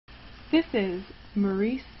This is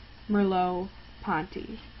Maurice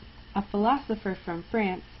Merleau-Ponty, a philosopher from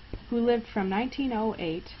France who lived from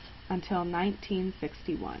 1908 until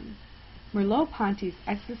 1961. Merleau-Ponty's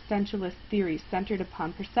existentialist theory centered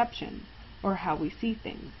upon perception, or how we see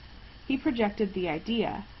things. He projected the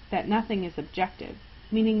idea that nothing is objective,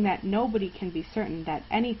 meaning that nobody can be certain that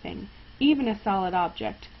anything, even a solid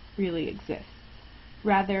object, really exists.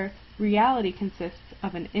 Rather, reality consists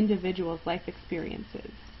of an individual's life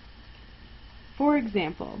experiences. For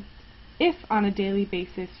example, if on a daily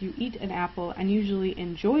basis you eat an apple and usually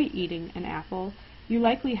enjoy eating an apple, you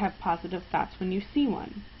likely have positive thoughts when you see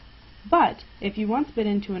one. But if you once bit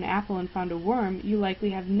into an apple and found a worm, you likely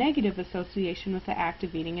have negative association with the act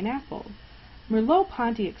of eating an apple.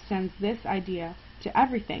 Merleau-Ponty extends this idea to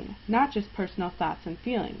everything, not just personal thoughts and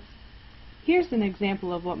feelings. Here's an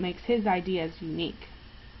example of what makes his ideas unique.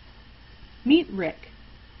 Meet Rick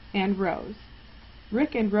and Rose.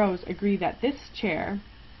 Rick and Rose agree that this chair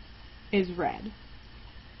is red.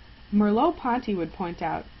 Merleau-Ponty would point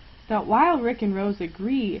out that while Rick and Rose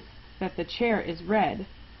agree that the chair is red,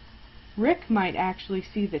 Rick might actually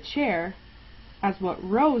see the chair as what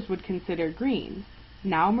Rose would consider green.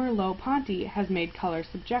 Now Merleau-Ponty has made color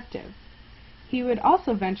subjective. He would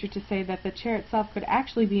also venture to say that the chair itself could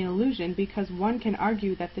actually be an illusion because one can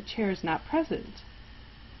argue that the chair is not present.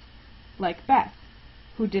 Like Beth,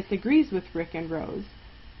 who disagrees with Rick and Rose,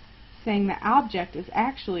 saying the object is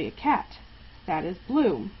actually a cat, that is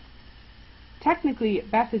blue. Technically,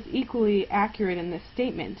 Beth is equally accurate in this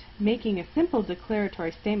statement. Making a simple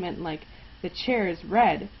declaratory statement like the chair is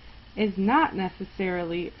red is not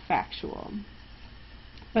necessarily factual,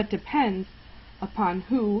 but depends upon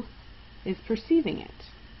who is perceiving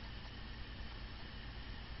it.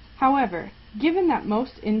 However, given that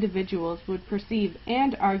most individuals would perceive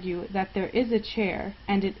and argue that there is a chair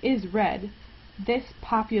and it is red, this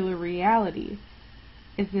popular reality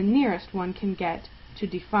is the nearest one can get to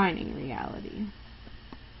defining reality.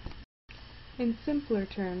 In simpler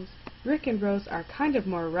terms, Rick and Rose are kind of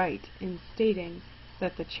more right in stating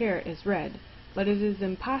that the chair is red, but it is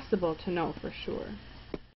impossible to know for sure.